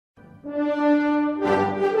Hi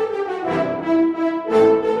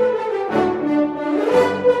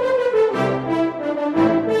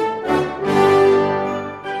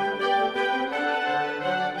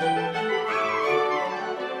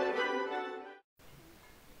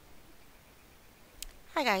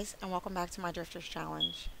guys, and welcome back to my Drifters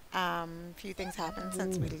Challenge. A few things happened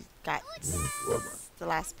since we got the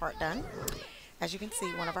last part done. As you can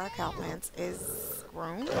see, one of our cow plants is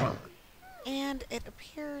grown, and it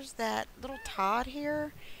appears that little Todd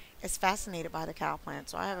here is fascinated by the cow plant.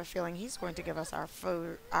 So I have a feeling he's going to give us our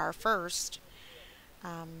first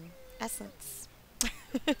essence.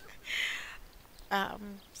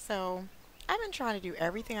 So I've been trying to do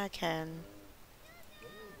everything I can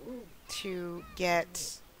to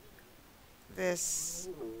get this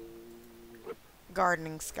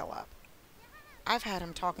gardening skill up. I've had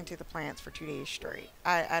him talking to the plants for 2 days straight.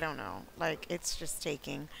 I don't know. Like, it's just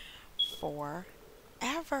taking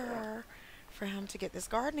forever for him to get this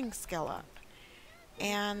gardening skill up.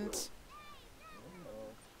 And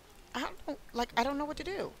I don't know what to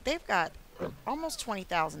do. They've got almost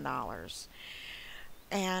 $20,000.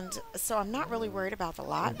 And so I'm not really worried about the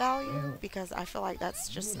lot value because I feel like that's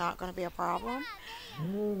just not going to be a problem.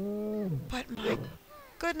 But my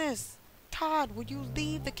goodness, Todd, would you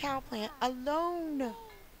leave the cow plant alone?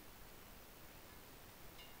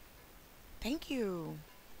 Thank you.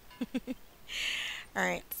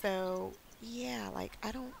 Alright, so yeah, like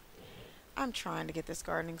I'm trying to get this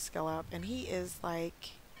gardening skill up, and he is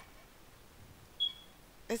like,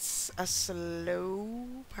 it's a slow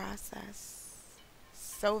process.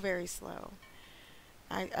 So very slow.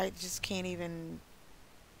 I just can't even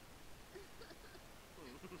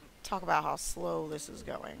talk about how slow this is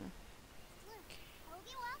going.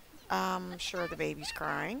 Sure, the baby's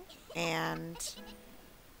crying, and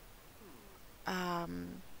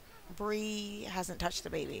Bree hasn't touched the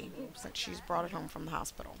baby since she's brought it home from the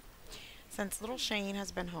hospital. Since little Shane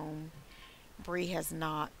has been home, Bree has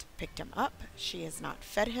not picked him up. She has not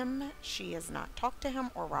fed him. She has not talked to him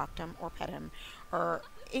or rocked him or pet him or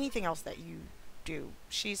anything else that you do.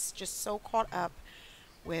 She's just so caught up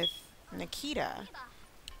with Nikita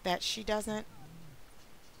that she doesn't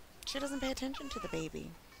pay attention to the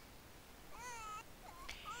baby.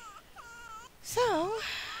 So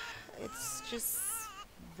it's just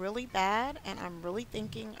really bad, and I'm really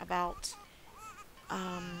thinking about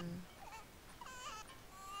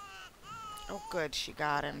oh good, she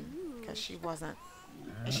got him, because she wasn't.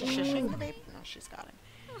 Is she shushing the baby? No, she's got him.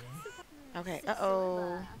 Okay,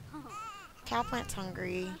 uh-oh. Cowplant's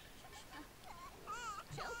hungry.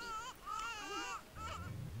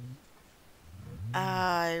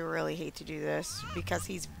 I really hate to do this because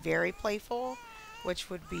he's very playful, which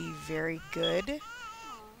would be very good.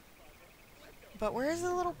 But where's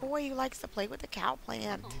the little boy who likes to play with the cow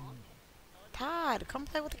plant? Todd, come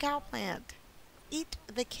play with the cow plant. Eat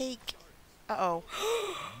the cake. Uh-oh.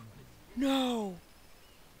 No.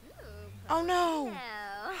 Oh no.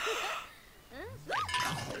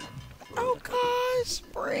 Oh gosh,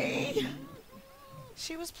 Bree.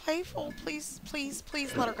 She was playful. Please, please,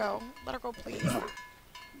 please let her go. Let her go, please.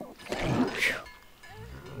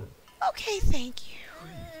 Okay, thank you.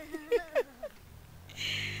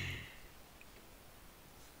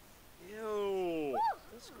 Ew.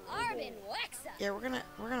 Yeah, we're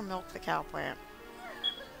gonna milk the cow plant.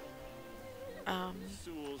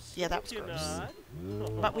 Yeah, that was gross.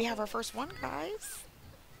 But we have our first one, guys.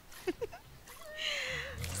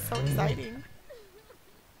 So exciting.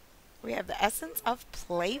 We have the essence of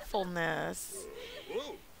playfulness.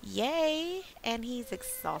 Yay! And he's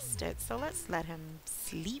exhausted, so let's let him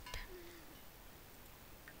sleep.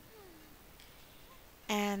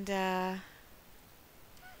 And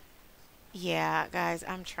yeah, guys,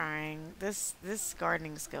 I'm trying. This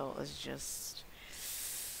gardening skill is just,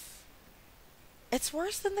 it's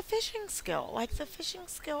worse than the fishing skill. Like, the fishing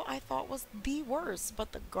skill I thought was the worst,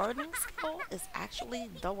 but the gardening skill is actually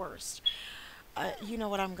the worst. You know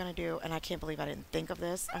what I'm going to do, and I can't believe I didn't think of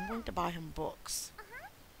this. I'm going to buy him books.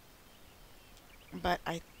 But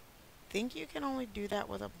I think you can only do that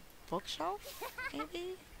with a bookshelf,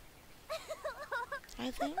 maybe?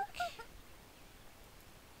 I think.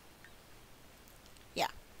 Yeah.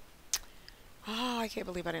 Oh, I can't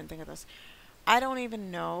believe I didn't think of this. I don't even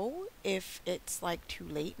know if it's like too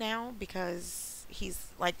late now because he's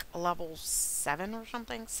like a level 7 or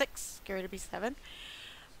something. 6, scary to be 7.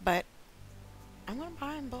 But I'm gonna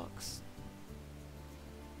buy him books.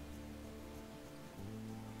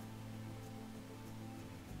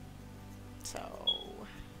 So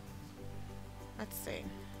let's see.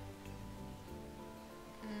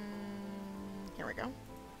 Here we go.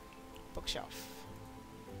 Bookshelf.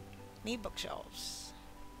 Need bookshelves.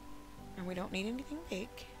 And we don't need anything big.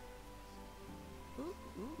 Ooh,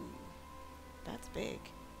 ooh. That's big.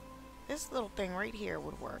 This little thing right here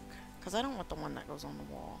would work. Because I don't want the one that goes on the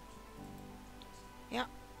wall. Yep.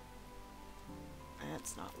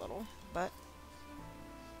 It's not little, but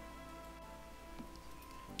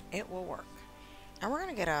it will work. And we're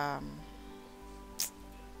going to get a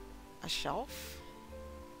shelf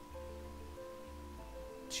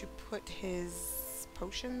to put his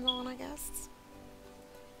potions on, I guess.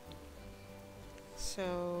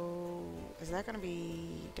 So, is that going to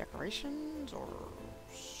be decorations or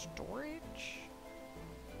storage?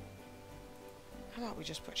 How about we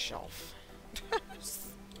just put shelf?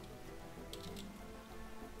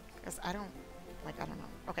 Because I don't know.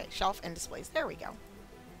 Okay, shelf and displays. There we go.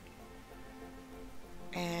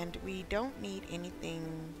 And we don't need anything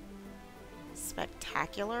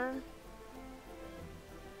spectacular.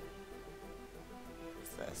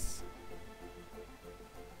 What's this?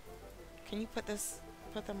 Can you put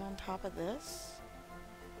them on top of this?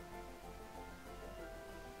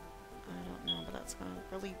 I don't know, but that's gonna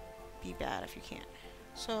really be bad if you can't.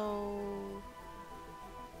 So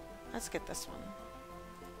let's get this one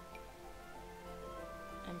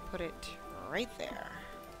and put it right there.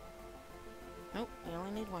 Nope, we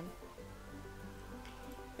only need one.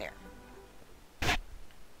 There.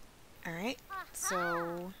 Alright,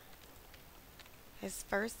 so his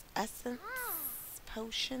first essence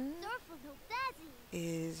potion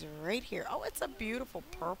is right here. Oh, it's a beautiful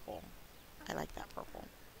purple. I like that purple.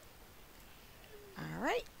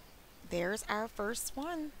 Alright, there's our first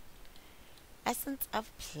one. Essence of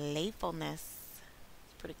Playfulness.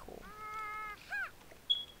 It's pretty cool.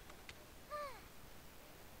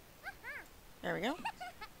 There we go.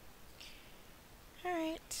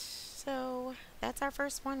 Alright, so that's our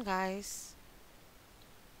first one, guys.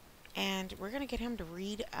 And we're going to get him to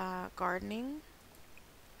read gardening.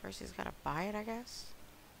 First he's got to buy it, I guess.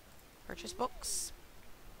 Purchase books.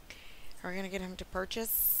 We're going to get him to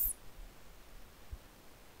purchase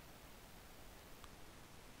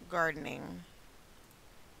gardening.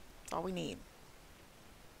 That's all we need.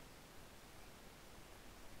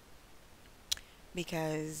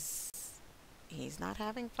 Because he's not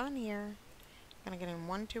having fun here. Gonna get him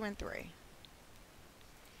 1, 2, and 3.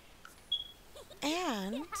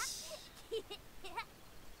 And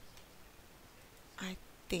I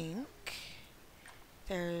think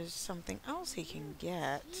there's something else he can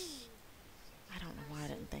get. I don't know why I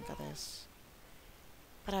didn't think of this.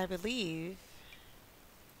 But I believe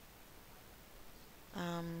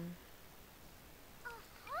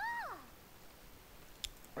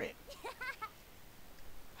wait.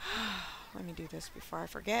 Let me do this before I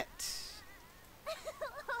forget.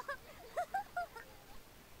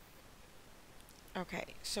 Okay,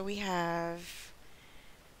 so we have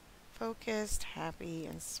focused, happy,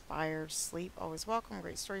 inspired, sleep, always welcome,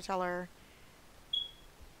 great storyteller.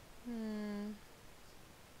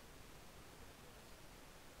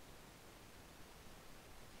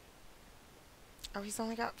 Oh, he's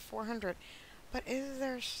only got 400. But is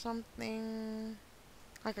there something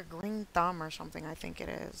like a green thumb or something? I think it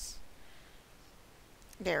is.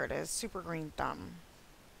 There it is, super green thumb.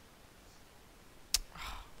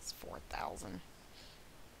 Oh, it's 4,000.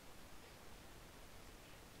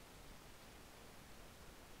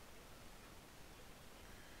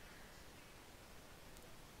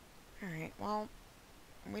 Alright, well,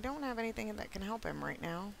 we don't have anything that can help him right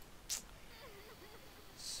now.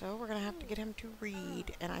 So we're going to have to get him to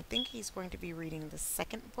read. And I think he's going to be reading the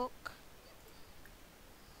second book.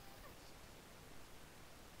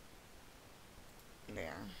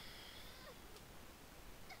 There.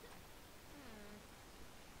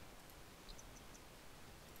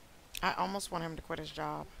 I almost want him to quit his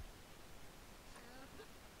job.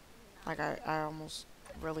 Like, I almost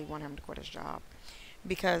really want him to quit his job.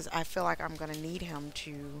 Because I feel like I'm going to need him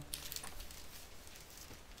to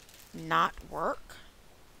not work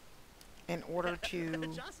in order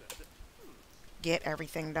to get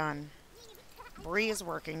everything done. Bree is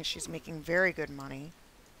working. She's making very good money.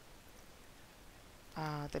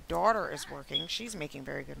 The daughter is working. She's making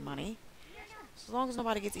very good money. So as long as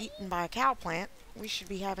nobody gets eaten by a cow plant, we should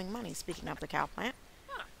be having money. Speaking of the cow plant,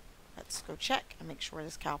 let's go check and make sure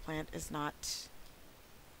this cow plant is not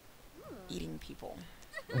eating people.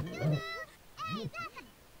 Okay.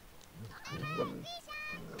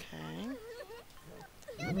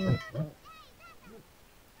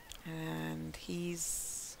 And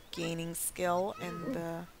he's gaining skill in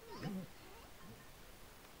the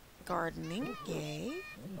gardening. Yay.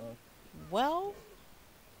 Well,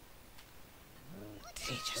 did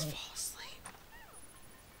he just fall asleep?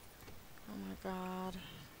 Oh my god.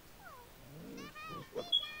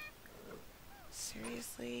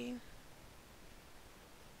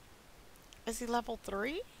 Is he level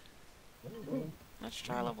 3? Let's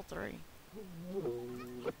try level 3.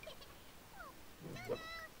 Let's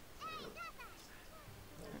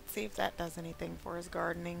see if that does anything for his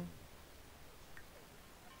gardening.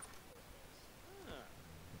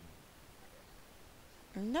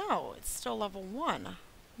 No, it's still level 1.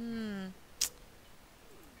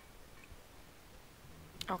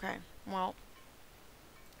 Okay, well,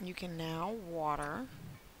 you can now water.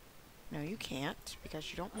 No, you can't,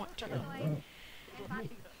 because you don't want to.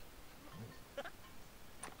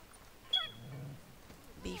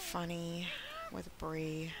 Be funny with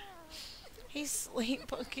Bree. He's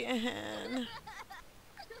asleep again.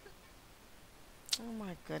 Oh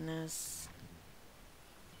my goodness.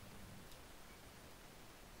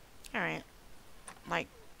 Alright. Like,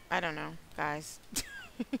 I don't know, guys.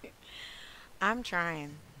 I'm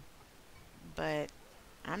trying. But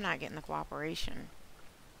I'm not getting the cooperation.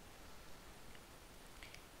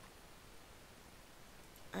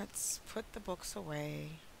 Let's put the books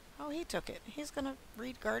away. Oh, he took it. He's gonna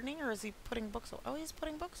read gardening, or is he putting books away? Oh, he's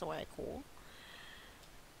putting books away. Cool.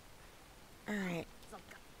 Alright.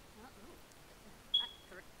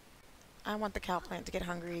 I want the cowplant to get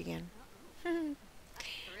hungry again. So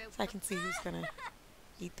I can see who's gonna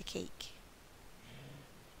eat the cake.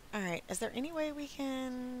 Alright, is there any way we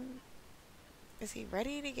can... Is he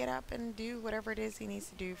ready to get up and do whatever it is he needs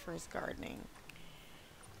to do for his gardening?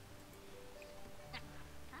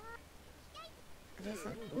 It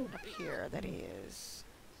doesn't appear that he is.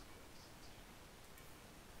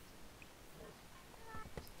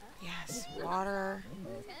 Yes, water.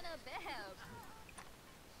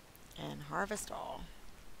 And harvest all.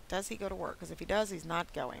 Does he go to work? Because if he does, he's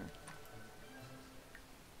not going.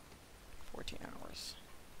 14 hours.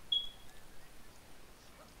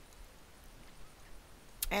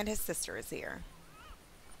 And his sister is here.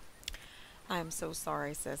 I'm so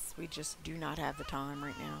sorry, sis. We just do not have the time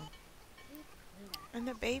right now. And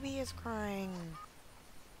the baby is crying.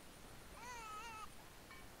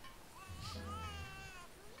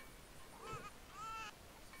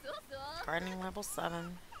 Gardening level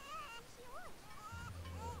 7.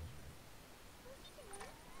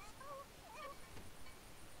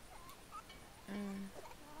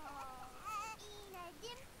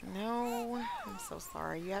 No, I'm so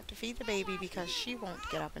sorry. You have to feed the baby because she won't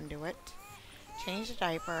get up and do it. Change the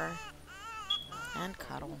diaper and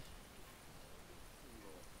cuddle.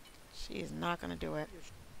 She is not going to do it.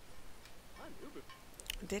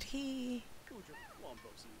 Did he?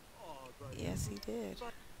 Yes, he did.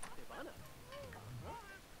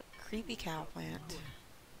 Creepy cowplant.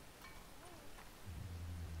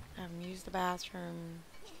 Have him use the bathroom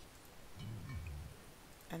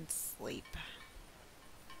and sleep.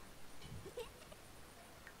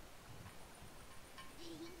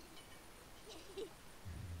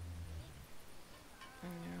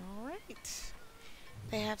 Alright.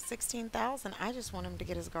 They have 16,000. I just want him to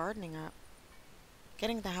get his gardening up.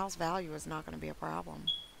 Getting the house value is not going to be a problem.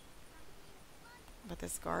 But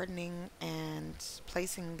this gardening and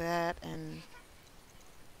placing that and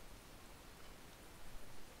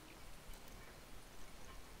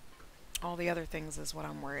all the other things is what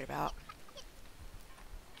I'm worried about.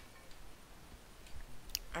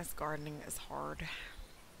 This gardening is hard.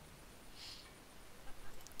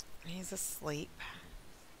 He's asleep.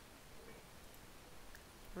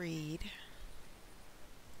 Read.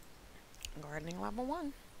 Gardening level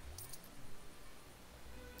 1.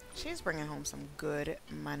 She's bringing home some good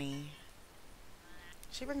money.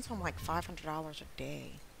 She brings home like $500 a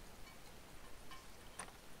day.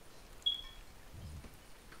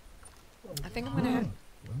 I think I'm gonna...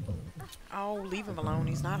 Oh, leave him alone.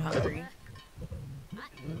 He's not hungry.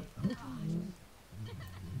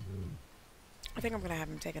 I think I'm gonna have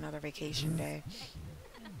him take another vacation day.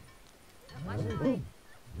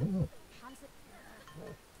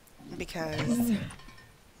 Because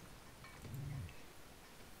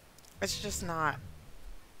it's just not...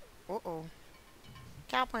 Uh-oh.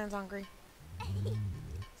 Cowplant's hungry.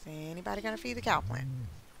 Is anybody gonna feed the cowplant?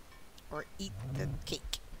 Or eat the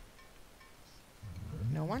cake?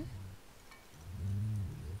 No one?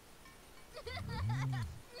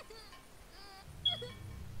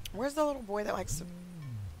 Where's the little boy that likes to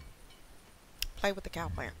play with the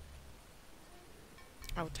cowplant?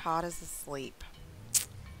 Oh, Todd is asleep.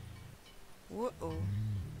 Whoa.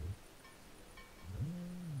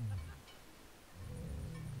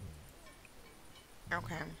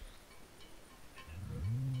 Okay.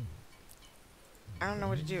 I don't know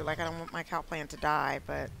what to do. Like, I don't want my cowplant to die,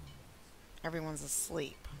 but everyone's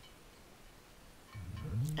asleep.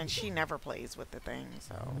 And she never plays with the thing,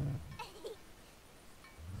 so...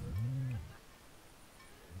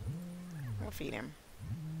 We'll feed him.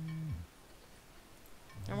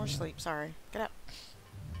 No more sleep, sorry. Get up.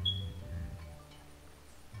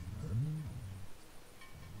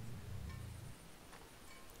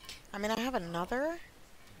 I mean, I have another,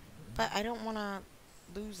 but I don't want to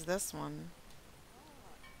lose this one.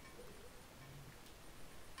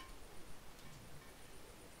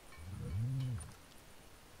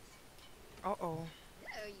 Uh-oh.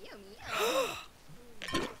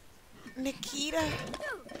 Nikita!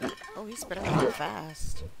 Oh, he spit it out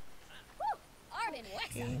fast.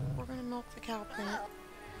 Okay, we're gonna milk the cow plant.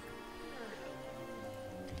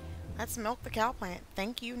 Let's milk the cow plant.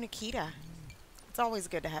 Thank you, Nikita. It's always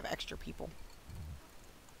good to have extra people.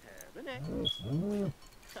 Well,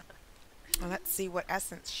 let's see what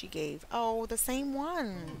essence she gave. Oh, the same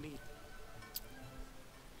one.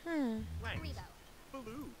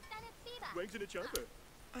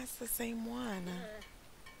 That's the same one.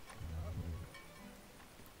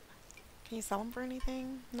 Can you sell them for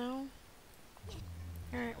anything? No?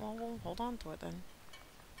 Alright, well, we'll hold on to it then.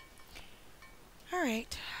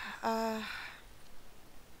 Alright.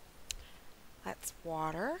 Let's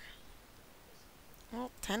water.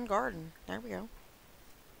 Well, 10 garden. There we go.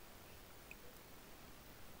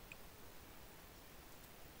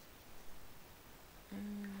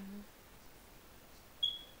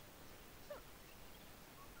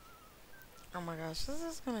 Oh my gosh, this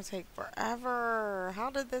is gonna take forever. How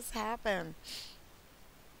did this happen?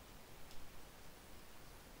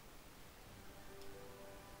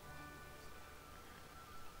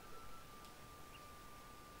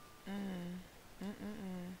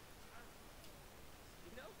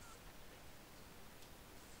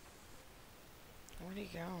 Where'd he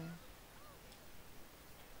go?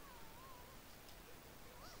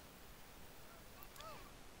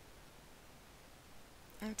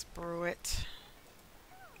 Let's brew it.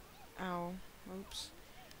 Oh, oops.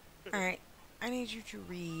 Alright, I need you to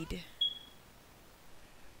read.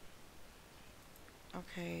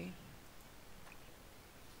 Okay.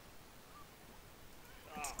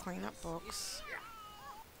 Let's clean up books.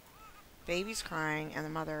 Baby's crying and the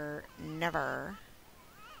mother never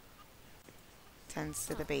tends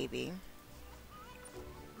to the baby.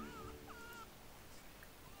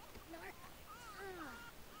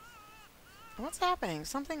 What's happening?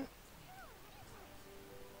 Something...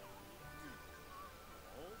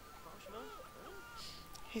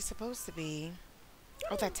 He's supposed to be...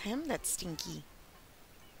 Oh, that's him? That's Stinky.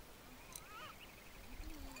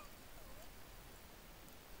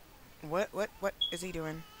 What is he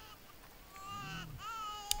doing?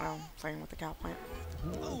 Oh, playing with the cow plant.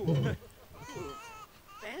 Oh!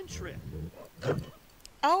 Fan trip!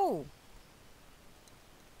 Oh!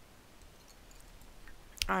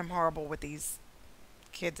 I'm horrible with these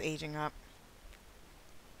kids aging up.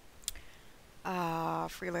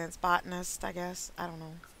 Freelance botanist, I guess. I don't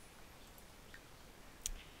know.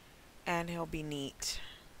 And he'll be neat.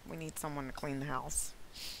 We need someone to clean the house.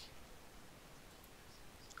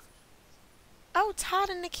 Oh, Todd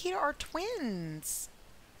and Nikita are twins.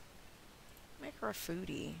 Make her a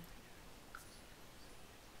foodie.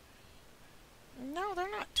 No, they're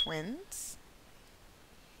not twins.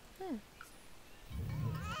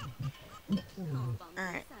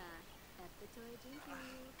 Alright.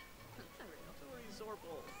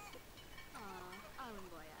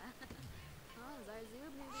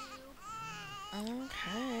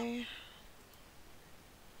 Okay.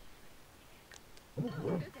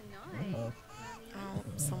 Oh,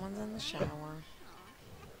 someone's in the shower.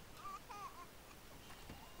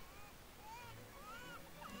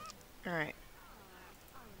 Alright.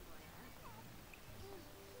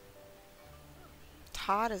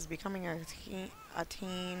 Todd is becoming a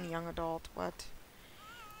teen, young adult. What?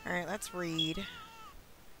 Alright, let's read.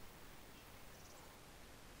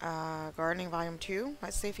 Gardening Volume 2.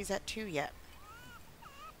 Let's see if he's at 2 yet.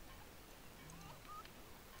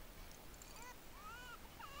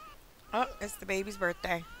 Oh, it's the baby's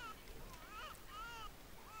birthday.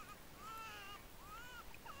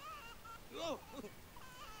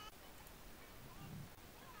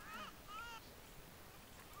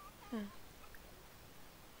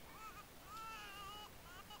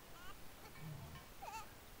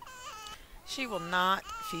 She will not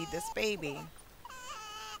feed this baby.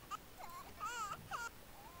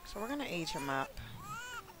 So we're gonna age him up.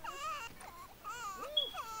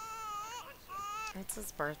 It's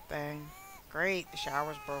his birthday. Great, the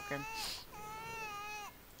shower's broken.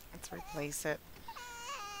 Let's replace it.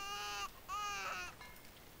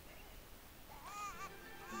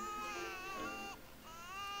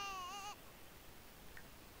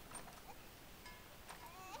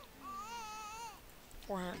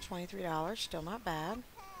 $423, still not bad.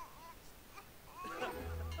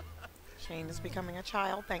 Shane is becoming a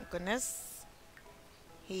child, thank goodness.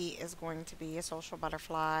 He is going to be a social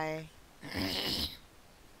butterfly.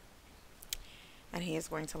 And he is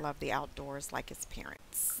going to love the outdoors like his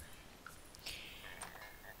parents.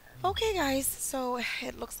 Okay, guys, so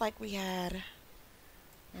it looks like we had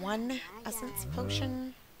one essence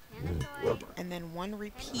potion and then one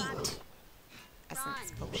repeat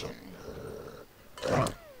essence potion.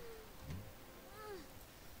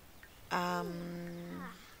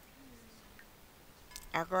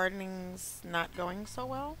 Our gardening's not going so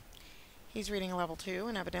well. He's reading level 2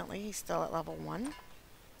 and evidently he's still at level 1.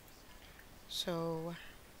 So,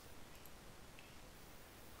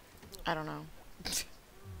 I don't know.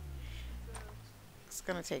 It's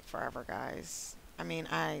gonna take forever, guys. I mean,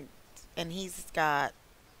 and he's got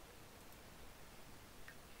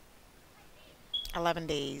 11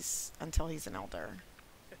 days until he's an elder.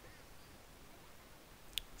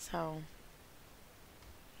 So,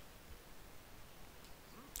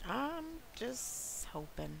 I'm just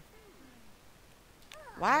hoping.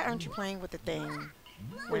 Why aren't you playing with the thing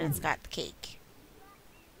when it's got the cake?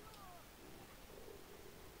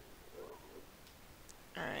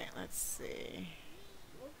 Alright, let's see.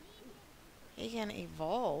 He can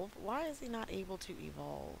evolve. Why is he not able to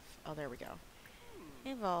evolve? Oh, there we go.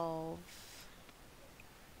 Evolve.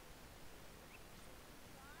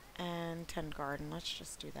 And tend garden. Let's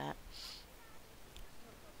just do that.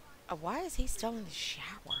 Why is he still in the shower?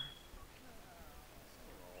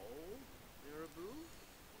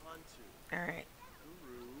 Alright.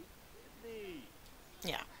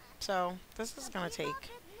 Yeah. So, this is going to take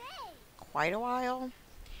quite a while.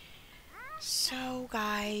 So,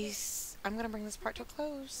 guys, I'm going to bring this part to a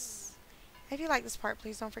close. If you like this part,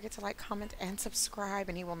 please don't forget to like, comment, and subscribe.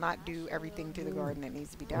 And he will not do everything to the garden that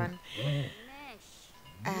needs to be done.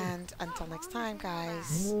 And until next time,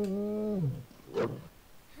 guys.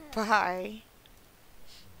 Bye.